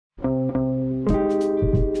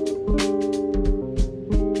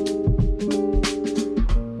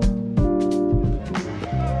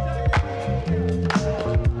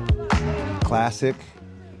classic.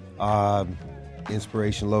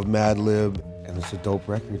 Inspiration, love Mad Lib, and it's a dope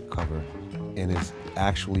record cover, and it's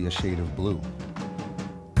actually a shade of blue.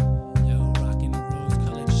 Yo, rockin'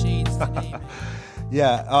 rose-colored shades today.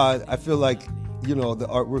 Yeah, I feel like, you know, the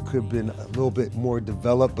artwork could have been a little bit more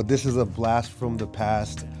developed, but this is a blast from the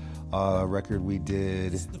past record we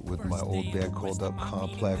did with my old band called Up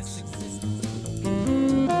Complex.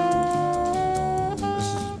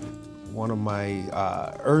 One of my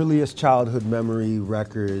earliest childhood memory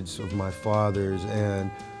records of my father's,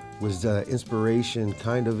 and was the inspiration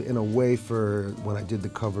kind of in a way for when I did the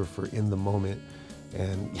cover for In the Moment,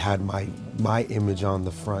 and had my image on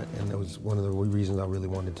the front, and it was one of the reasons I really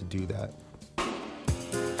wanted to do that.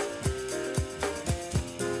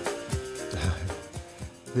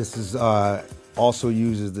 This is also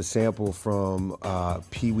uses the sample from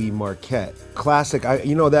Pee Wee Marquette. Classic,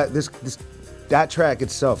 you know, that track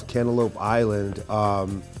itself, Cantaloupe Island,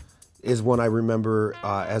 is one I remember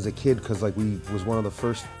as a kid, because like was one of the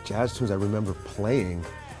first jazz tunes I remember playing,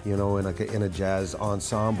 you know, in a jazz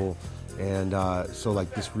ensemble, and so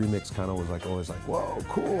like this remix kind of was like always like, whoa,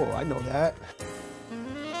 cool, I know that.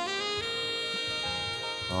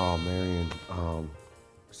 Oh, Marion,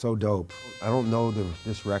 so dope. I don't know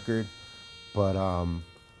this record, but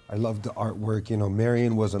I love the artwork. You know,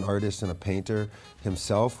 Marion was an artist and a painter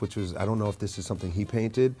himself, which was, I don't know if this is something he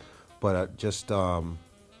painted, but just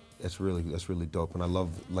that's really dope. And I love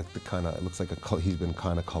like the kind of, it looks like he's been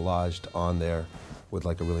kind of collaged on there with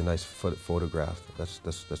like a really nice photograph. That's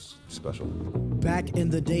special. Back in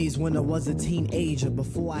the days when I was a teenager,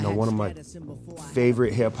 before I one of my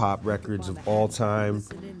favorite hip hop records of all time.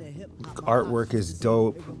 Artwork is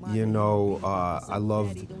dope, you know. I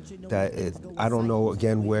love that I don't know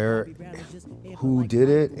again who did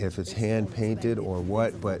it, if it's hand painted or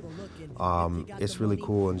what, but it's really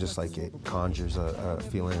cool, and just like it conjures a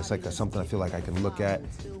feeling. It's like something I feel like I can look at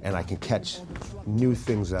and I can catch new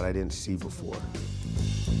things that I didn't see before.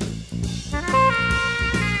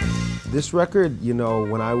 This record, you know,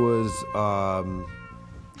 when I was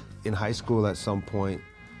in high school at some point,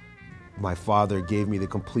 my father gave me the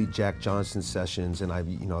complete Jack Johnson sessions, and I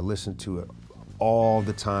listened to it all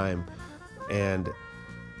the time. And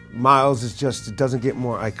Miles is just, it doesn't get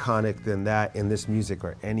more iconic than that in this music,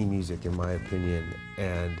 or any music in my opinion.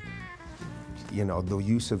 And you know, the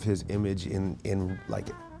use of his image in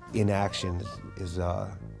action is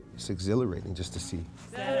it's exhilarating just to see.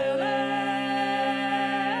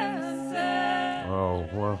 Oh,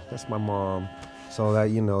 well, that's my mom. So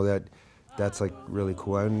that, you know, that's like really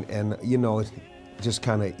cool. And you know, it just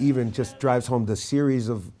kind of even just drives home the series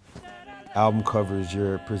of album covers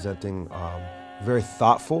you're presenting. Very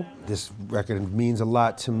thoughtful. This record means a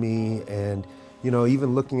lot to me, and you know,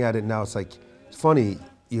 even looking at it now, it's like, it's funny,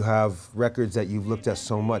 you have records that you've looked at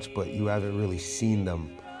so much, but you haven't really seen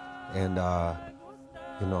them. And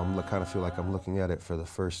you know, I kind of feel like I'm looking at it for the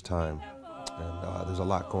first time. And there's a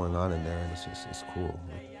lot going on in there, and it's cool.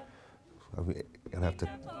 I'm gonna have to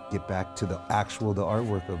get back to the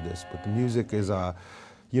artwork of this, but the music is,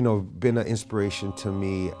 you know, been an inspiration to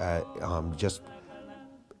me at, just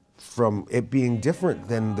from it being different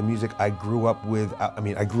than the music I grew up with. I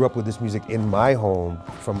mean, I grew up with this music in my home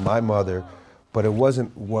from my mother, but it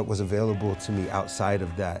wasn't what was available to me outside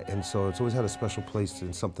of that. And so it's always had a special place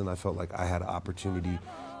and something I felt like I had an opportunity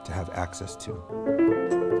to have access to.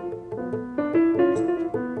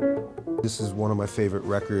 This is one of my favorite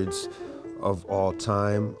records of all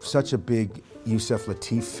time. Such a big Yusef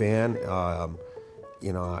Lateef fan,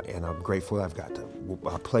 you know, and I'm grateful I've got to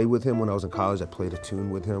play with him. When I was in college, I played a tune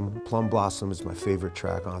with him. Plum Blossom is my favorite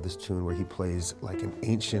track on this tune, where he plays like an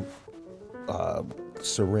ancient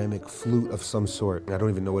ceramic flute of some sort. I don't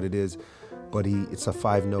even know what it is, but it's a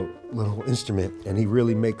 5-note little instrument, and he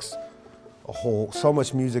really makes so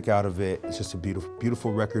much music out of it. It's just a beautiful,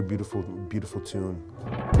 beautiful record, beautiful tune.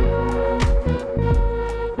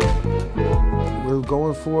 We're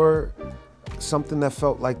going for something that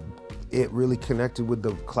felt like it really connected with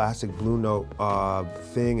the classic Blue Note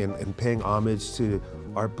thing, and paying homage to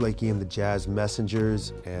Art Blakey and the Jazz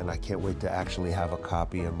Messengers, and I can't wait to actually have a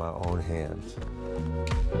copy in my own hands.